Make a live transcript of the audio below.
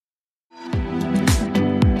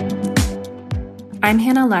I'm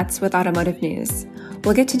Hannah Lutz with Automotive News.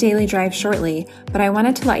 We'll get to Daily Drive shortly, but I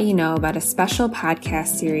wanted to let you know about a special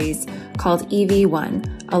podcast series called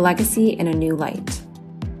EV1, A Legacy in a New Light.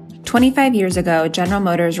 25 years ago, General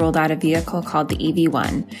Motors rolled out a vehicle called the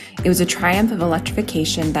EV1. It was a triumph of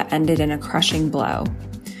electrification that ended in a crushing blow.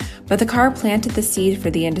 But the car planted the seed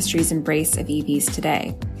for the industry's embrace of EVs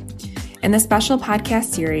today. In the special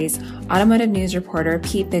podcast series, Automotive News reporter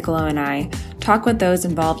Pete Bigelow and I talk with those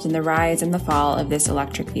involved in the rise and the fall of this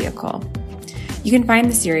electric vehicle. You can find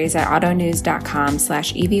the series at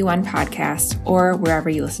autonews.com/EV1podcast or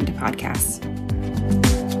wherever you listen to podcasts.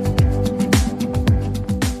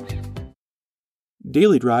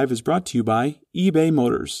 Daily Drive is brought to you by eBay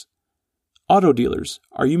Motors. Auto dealers,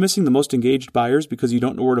 are you missing the most engaged buyers because you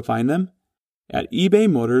don't know where to find them? At eBay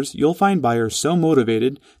Motors, you'll find buyers so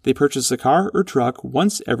motivated they purchase a car or truck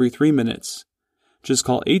once every 3 minutes. Just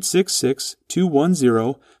call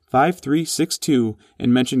 866-210-5362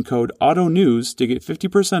 and mention code AUTONEWS to get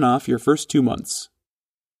 50% off your first 2 months.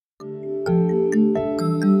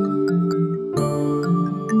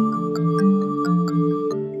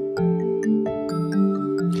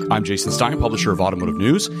 I'm Jason Stein, publisher of Automotive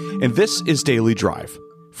News, and this is Daily Drive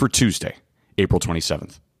for Tuesday, April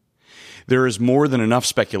 27th. There is more than enough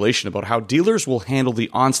speculation about how dealers will handle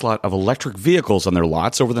the onslaught of electric vehicles on their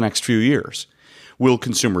lots over the next few years. Will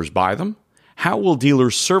consumers buy them? How will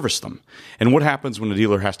dealers service them? And what happens when a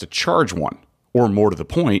dealer has to charge one? Or more to the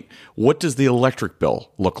point, what does the electric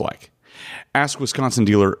bill look like? Ask Wisconsin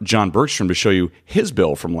dealer John Bergstrom to show you his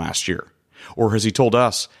bill from last year. Or as he told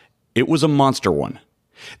us, it was a monster one.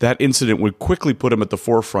 That incident would quickly put him at the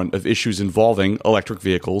forefront of issues involving electric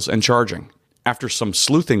vehicles and charging. After some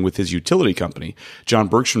sleuthing with his utility company, John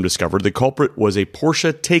Bergstrom discovered the culprit was a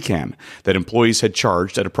Porsche Taycan that employees had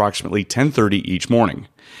charged at approximately 10:30 each morning.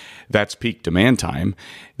 That's peak demand time,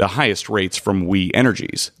 the highest rates from We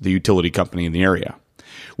Energies, the utility company in the area.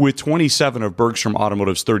 With 27 of Bergstrom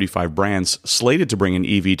Automotive's 35 brands slated to bring an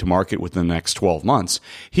EV to market within the next 12 months,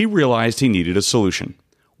 he realized he needed a solution.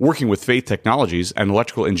 Working with Faith Technologies and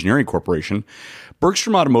Electrical Engineering Corporation,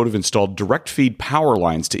 Bergstrom Automotive installed direct-feed power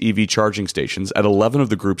lines to EV charging stations at 11 of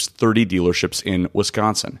the group's 30 dealerships in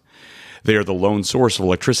Wisconsin. They are the lone source of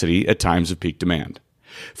electricity at times of peak demand.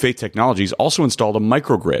 Faith Technologies also installed a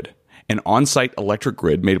microgrid, an on-site electric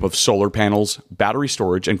grid made up of solar panels, battery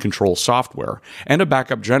storage and control software, and a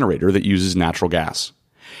backup generator that uses natural gas.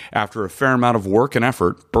 After a fair amount of work and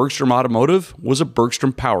effort, Bergstrom Automotive was a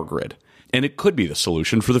Bergstrom power grid, and it could be the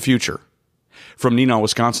solution for the future. From Neenah,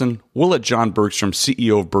 Wisconsin, we'll let John Bergstrom,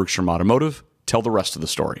 CEO of Bergstrom Automotive, tell the rest of the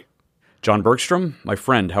story. John Bergstrom, my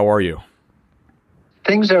friend, how are you?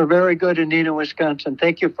 Things are very good in Neenah, Wisconsin.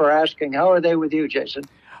 Thank you for asking. How are they with you, Jason?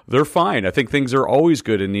 They're fine. I think things are always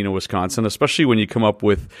good in Neenah, Wisconsin, especially when you come up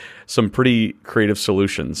with some pretty creative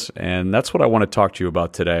solutions. And that's what I want to talk to you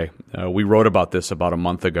about today. We wrote about this about a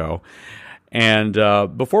month ago. And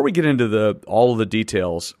before we get into all of the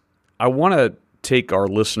details, I want to take our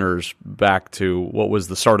listeners back to what was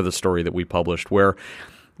the start of the story that we published, where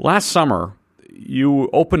last summer you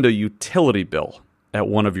opened a utility bill at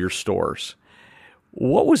one of your stores.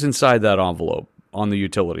 What was inside that envelope on the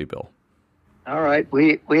utility bill? All right.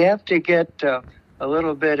 We have to get a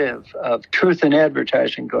little bit of truth in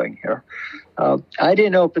advertising going here. I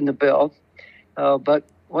didn't open the bill, but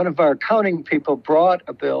one of our accounting people brought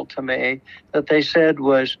a bill to me that they said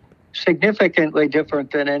was significantly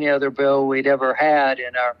different than any other bill we'd ever had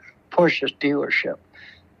in our Porsche dealership.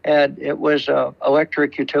 And it was an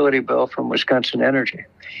electric utility bill from Wisconsin Energy.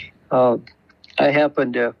 I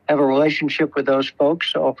happen to have a relationship with those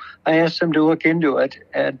folks, so I asked them to look into it.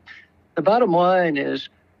 And the bottom line is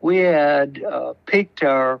we had peaked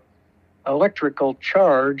our electrical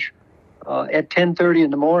charge at 10:30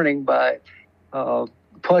 in the morning by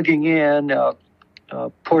plugging in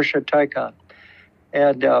Porsche Taycan.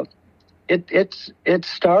 And it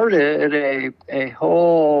started a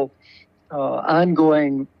whole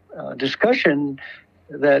ongoing discussion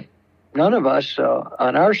that none of us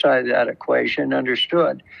on our side of that equation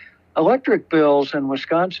understood. Electric bills in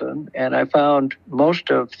Wisconsin, and I found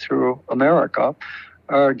most of through America,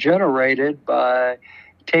 are generated by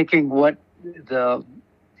taking what the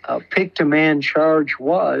peak demand charge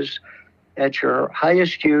was at your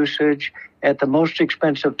highest usage at the most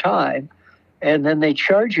expensive time, and then they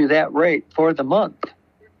charge you that rate for the month.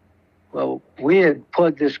 Well, we had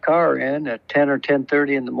plugged this car in at 10 or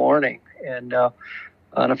 10:30 in the morning and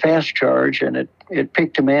on a fast charge, and it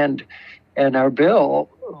peaked demand, and our bill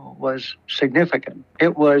was significant.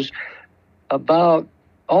 It was about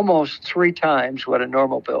almost 3 times what a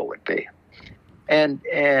normal bill would be. And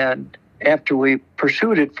after we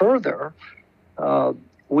pursued it further,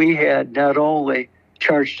 we had not only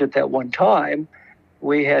charged it that one time,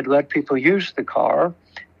 we had let people use the car,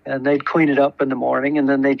 and they'd clean it up in the morning, and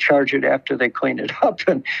then they'd charge it after they clean it up.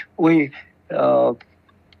 And we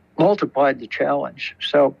multiplied the challenge.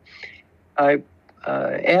 So I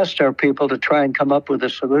asked our people to try and come up with a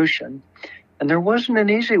solution. And there wasn't an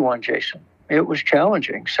easy one, Jason. It was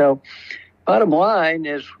challenging. So bottom line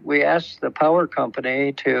is we asked the power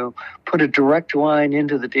company to put a direct line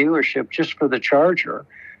into the dealership just for the charger.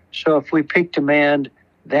 So if we peak demand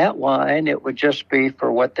that line, it would just be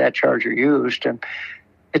for what that charger used. And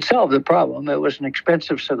it solved the problem. It was an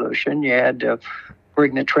expensive solution. You had to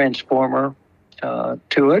bring the transformer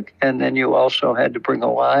to it, and then you also had to bring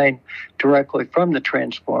a line directly from the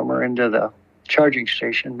transformer into the charging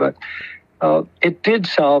station. But it did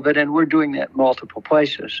solve it, and we're doing that in multiple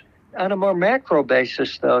places. On a more macro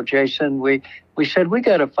basis, though, Jason, we said we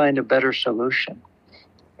got to find a better solution.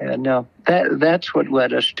 And that's what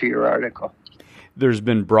led us to your article. There's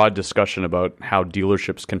been broad discussion about how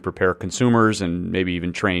dealerships can prepare consumers and maybe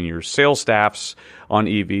even train your sales staffs on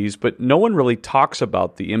EVs, but no one really talks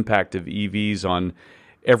about the impact of EVs on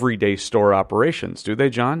everyday store operations, do they,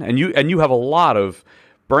 John? And you have a lot of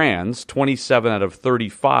brands, 27 out of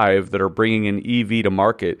 35, that are bringing an EV to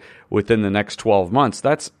market within the next 12 months.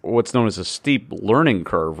 That's what's known as a steep learning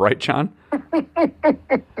curve, right, John?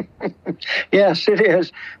 Yes, it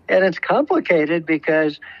is. And it's complicated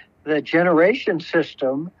because the generation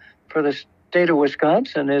system for the state of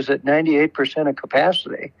Wisconsin is at 98% of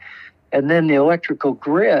capacity. And then the electrical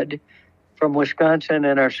grid from Wisconsin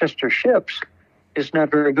and our sister ships is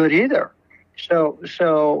not very good either. So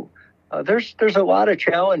there's a lot of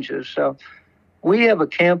challenges. So we have a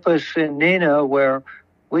campus in Neenah where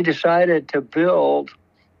we decided to build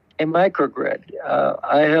a microgrid.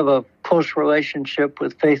 I have a close relationship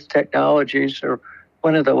with Faith Technologies, or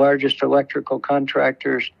one of the largest electrical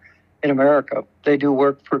contractors in America. They do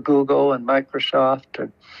work for Google and Microsoft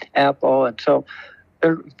and Apple, and so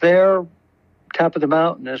they're top of the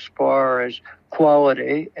mountain as far as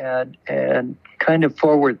quality and kind of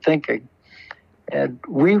forward thinking. And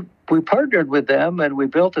we partnered with them, and we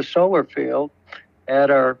built a solar field at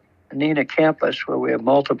our Neenah campus where we have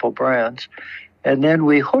multiple brands. And then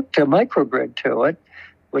we hooked a microgrid to it,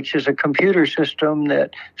 which is a computer system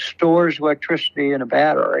that stores electricity in a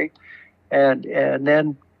battery, and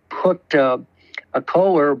then hooked a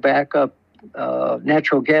Kohler backup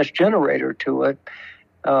natural gas generator to it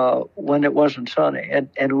when it wasn't sunny,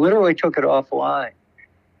 and literally took it offline.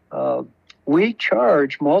 We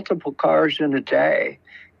charge multiple cars in a day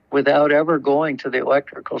without ever going to the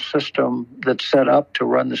electrical system that's set up to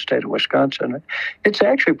run the state of Wisconsin. It's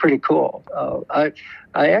actually pretty cool. I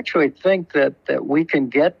actually think that we can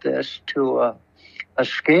get this to a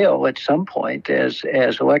scale at some point as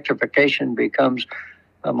electrification becomes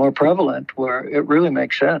more prevalent, where it really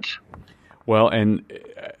makes sense. Well, and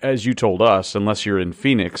as you told us, unless you're in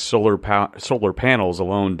Phoenix, solar panels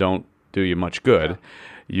alone don't do you much good.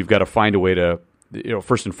 You've got to find a way to,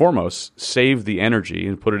 first and foremost, save the energy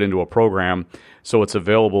and put it into a program so it's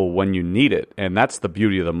available when you need it. And that's the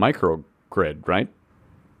beauty of the microgrid, right?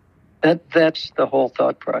 That's the whole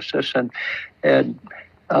thought process. And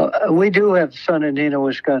we do have sun in Neenah,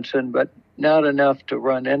 Wisconsin, but not enough to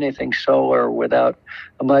run anything solar without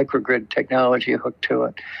a microgrid technology hooked to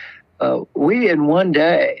it. We, in one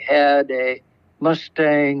day, had a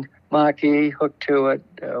Mustang Mach-E hooked to it.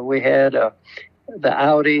 We had the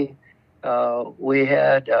Audi. We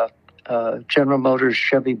had General Motors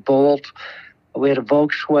Chevy Bolt. We had a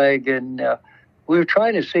Volkswagen. We were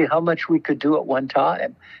trying to see how much we could do at one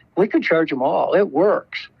time. We could charge them all. It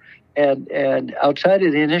works. And outside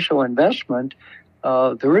of the initial investment,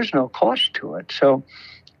 there is no cost to it. So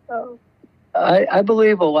I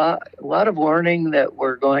believe a lot of learning that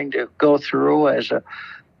we're going to go through as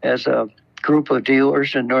a group of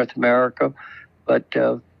dealers in North America, but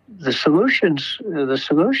the solutions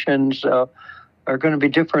are going to be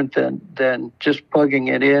different than just plugging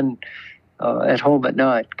it in at home at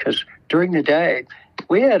night. Because during the day,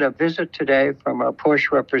 we had a visit today from our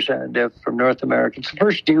Porsche representative from North America. It's the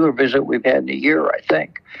first dealer visit we've had in a year, I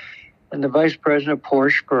think. And the vice president of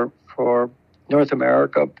Porsche for North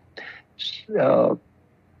America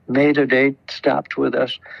made a date, stopped with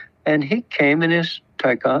us, and he came in his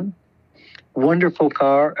Taycan. Wonderful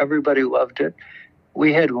car. Everybody loved it.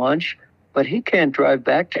 We had lunch, but he can't drive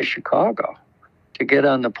back to Chicago to get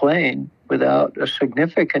on the plane without a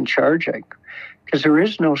significant charging, because there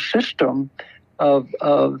is no system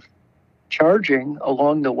of charging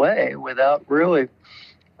along the way without really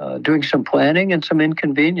doing some planning and some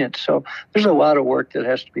inconvenience. So there's a lot of work that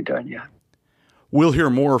has to be done yet. We'll hear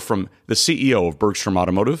more from the CEO of Bergstrom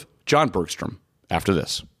Automotive, John Bergstrom, after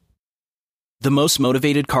this. The most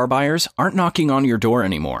motivated car buyers aren't knocking on your door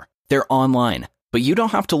anymore. They're online, but you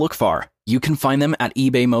don't have to look far. You can find them at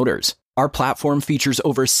eBay Motors. Our platform features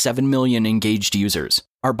over 7 million engaged users.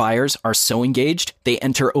 Our buyers are so engaged, they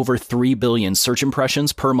enter over 3 billion search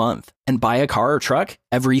impressions per month and buy a car or truck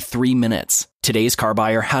every 3 minutes. Today's car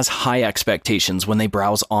buyer has high expectations when they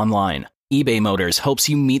browse online. eBay Motors helps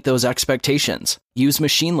you meet those expectations. Use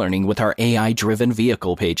machine learning with our AI-driven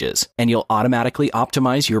vehicle pages, and you'll automatically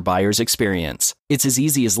optimize your buyer's experience. It's as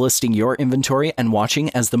easy as listing your inventory and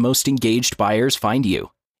watching as the most engaged buyers find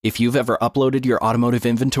you. If you've ever uploaded your automotive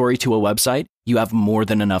inventory to a website, you have more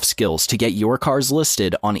than enough skills to get your cars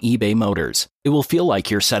listed on eBay Motors. It will feel like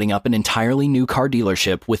you're setting up an entirely new car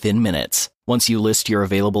dealership within minutes. Once you list your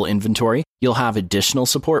available inventory, you'll have additional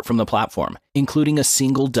support from the platform, including a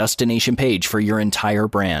single destination page for your entire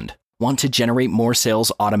brand. Want to generate more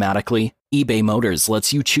sales automatically? eBay Motors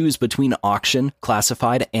lets you choose between auction,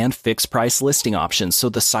 classified, and fixed price listing options so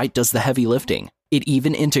the site does the heavy lifting. It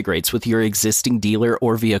even integrates with your existing dealer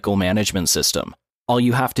or vehicle management system. All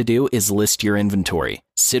you have to do is list your inventory,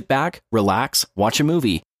 sit back, relax, watch a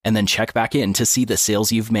movie, and then check back in to see the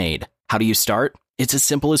sales you've made. How do you start? It's as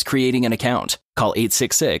simple as creating an account. Call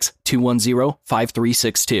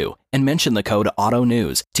 866-210-5362 and mention the code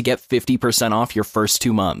AUTONEWS to get 50% off your first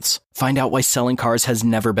 2 months. Find out why selling cars has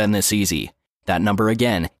never been this easy. That number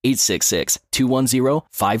again,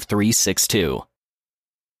 866-210-5362.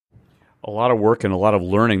 A lot of work and a lot of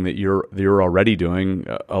learning that you're already doing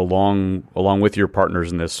along with your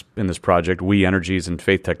partners in this project, We Energies and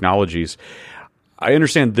Faith Technologies. I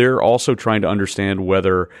understand they're also trying to understand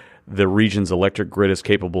whether the region's electric grid is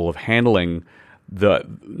capable of handling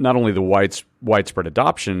not only the widespread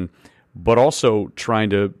adoption, but also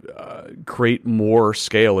trying to create more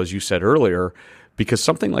scale, as you said earlier, because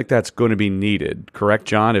something like that's going to be needed. Correct,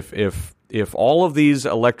 John? If all of these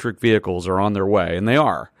electric vehicles are on their way, and they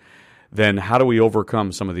are, then how do we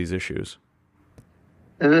overcome some of these issues?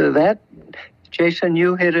 Jason,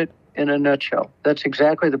 you hit it in a nutshell. That's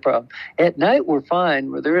exactly the problem. At night, we're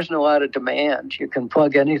fine where there isn't a lot of demand. You can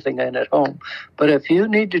plug anything in at home. But if you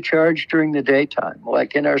need to charge during the daytime,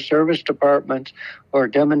 like in our service departments or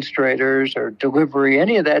demonstrators or delivery,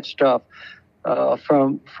 any of that stuff,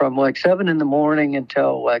 from like 7 in the morning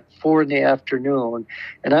until like 4 in the afternoon,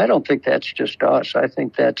 and I don't think that's just us. I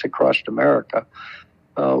think that's across America.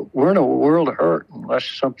 We're in a world of hurt unless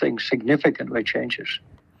something significantly changes.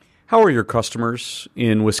 How are your customers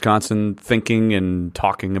in Wisconsin thinking and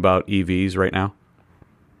talking about EVs right now?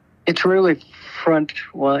 It's really front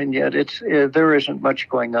line yet. There isn't much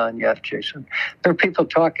going on yet, Jason. There are people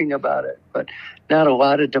talking about it, but not a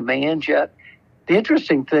lot of demand yet. The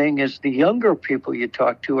interesting thing is the younger people you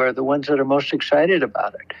talk to are the ones that are most excited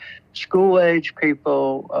about it. School-age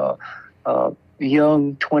people,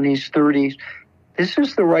 young 20s, 30s. This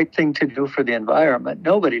is the right thing to do for the environment.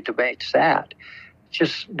 Nobody debates that.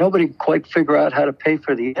 Just nobody quite figure out how to pay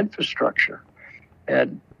for the infrastructure.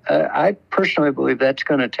 And I personally believe that's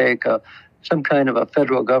going to take some kind of a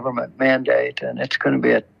federal government mandate, and it's going to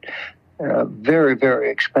be a very, very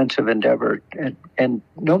expensive endeavor. And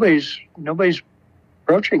nobody's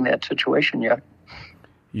approaching that situation yet.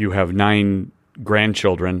 You have 9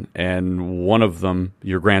 grandchildren, and one of them,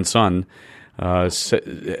 your grandson,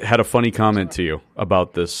 had a funny comment to you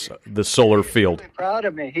about the solar field. He was really proud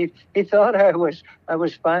of me. He thought I was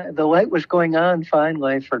fine. The light was going on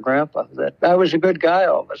finally for Grandpa. That I was a good guy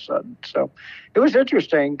all of a sudden. So it was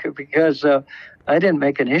interesting because I didn't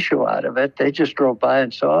make an issue out of it. They just drove by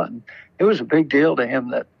and saw it. And it was a big deal to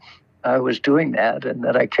him that I was doing that and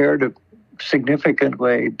that I cared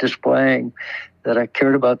significantly, displaying that I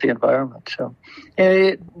cared about the environment. So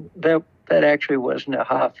that actually was an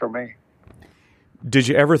aha for me. Did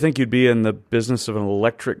you ever think you'd be in the business of an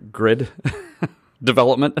electric grid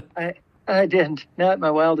development? I didn't, not in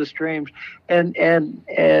my wildest dreams. And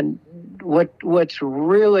what's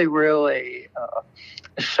really, really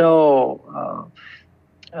so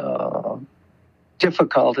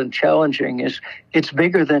difficult and challenging is it's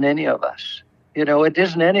bigger than any of us. You know, it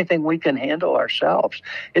isn't anything we can handle ourselves.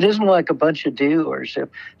 It isn't like a bunch of dealers. If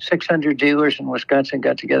 600 dealers in Wisconsin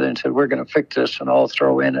got together and said, we're going to fix this and all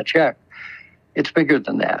throw in a check. It's bigger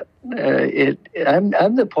than that.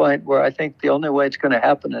 I'm the point where I think the only way it's going to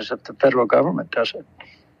happen is if the federal government does it.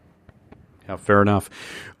 Yeah, fair enough.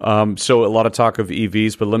 So a lot of talk of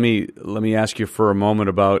EVs, but let me ask you for a moment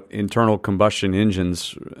about internal combustion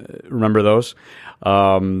engines. Remember those?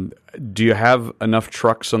 Do you have enough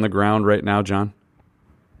trucks on the ground right now, John?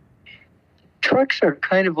 trucks are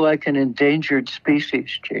kind of like an endangered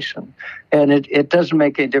species, Jason, and it doesn't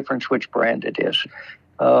make any difference which brand it is,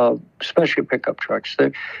 especially pickup trucks.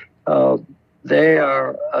 They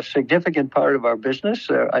are a significant part of our business.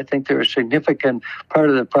 I think they're a significant part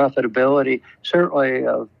of the profitability, certainly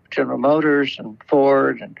of General Motors and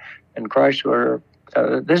Ford and Chrysler.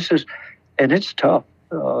 And it's tough.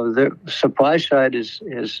 The supply side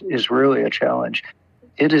is really a challenge.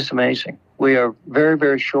 It is amazing. We are very,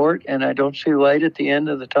 very short, and I don't see light at the end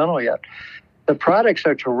of the tunnel yet. The products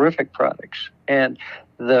are terrific products, and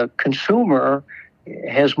the consumer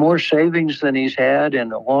has more savings than he's had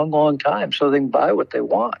in a long, long time, so they can buy what they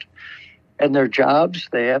want. And their jobs,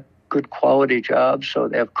 they have good quality jobs, so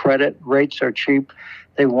they have credit, rates are cheap.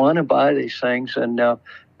 They want to buy these things, and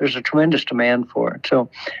there's a tremendous demand for it. So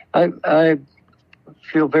I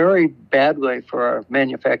feel very badly for our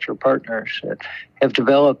manufacturer partners that have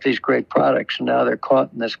developed these great products, and now they're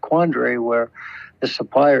caught in this quandary where the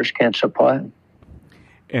suppliers can't supply them.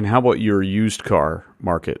 And how about your used car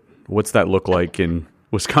market? What's that look like in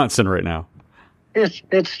Wisconsin right now?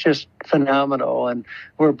 It's just phenomenal, and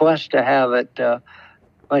we're blessed to have it.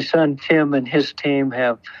 My son Tim and his team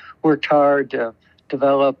have worked hard to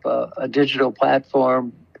develop a digital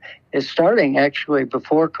platform. It's starting actually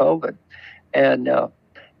before COVID, and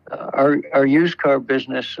our used car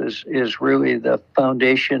business is really the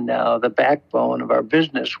foundation now, the backbone of our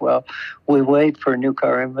business. Well, we wait for new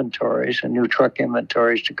car inventories and new truck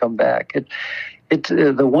inventories to come back. It's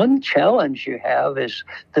the one challenge you have is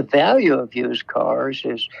the value of used cars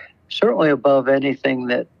is certainly above anything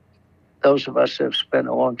that those of us who have spent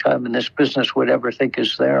a long time in this business would ever think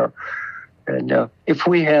is there. And if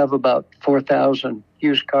we have about 4,000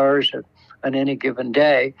 used cars on any given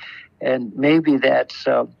day, and maybe that's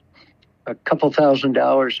a couple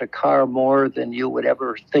 $1,000s a car more than you would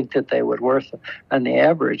ever think that they would worth on the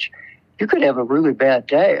average, you could have a really bad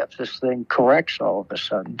day if this thing corrects all of a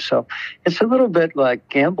sudden. So it's a little bit like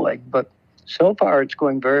gambling, but so far it's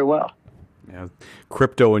going very well. Yeah,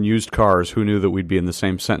 crypto and used cars. Who knew that we'd be in the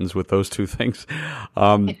same sentence with those two things?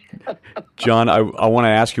 John, I want to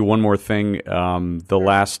ask you one more thing. The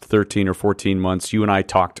last 13 or 14 months, you and I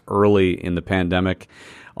talked early in the pandemic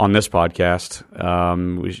on this podcast.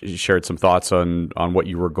 We shared some thoughts on what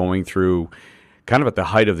you were going through kind of at the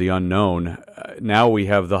height of the unknown. Now we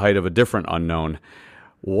have the height of a different unknown.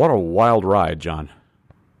 What a wild ride, John.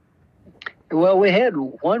 Well, we had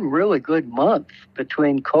one really good month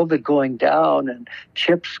between COVID going down and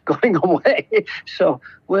chips going away. So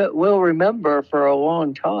we'll remember for a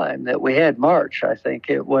long time that we had March. I think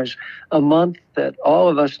it was a month that all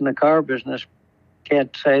of us in the car business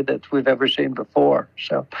can't say that we've ever seen before.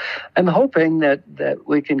 So I'm hoping that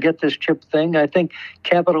we can get this chip thing. I think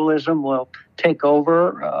capitalism will take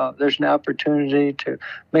over. There's an opportunity to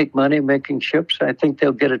make money making chips. I think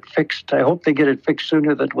they'll get it fixed. I hope they get it fixed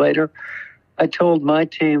sooner than later. I told my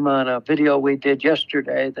team on a video we did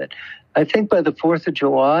yesterday that I think by the 4th of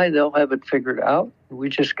July, they'll have it figured out. We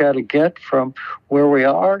just got to get from where we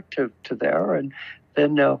are to there, and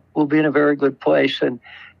then we'll be in a very good place. And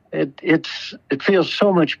it feels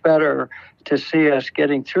so much better to see us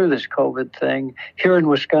getting through this COVID thing. Here in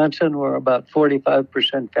Wisconsin, we're about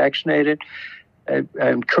 45% vaccinated. I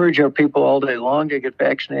encourage our people all day long to get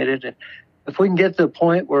vaccinated. And if we can get to the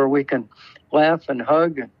point where we can laugh and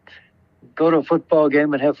hug and go to a football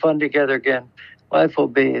game and have fun together again, life will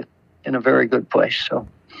be in a very good place. So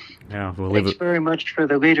yeah, thanks very much for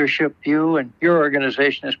the leadership you and your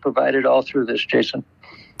organization has provided all through this, Jason.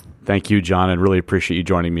 Thank you, John, and really appreciate you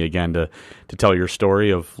joining me again to tell your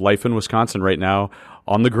story of life in Wisconsin right now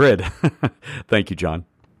on the grid. Thank you, John.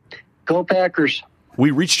 Go Packers.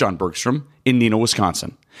 We reached John Bergstrom in Neenah,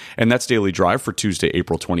 Wisconsin. And that's Daily Drive for Tuesday,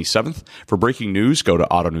 April 27th. For breaking news, go to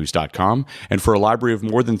autonews.com. And for a library of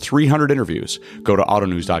more than 300 interviews, go to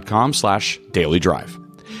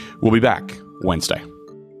autonews.com/dailydrive. We'll be back Wednesday.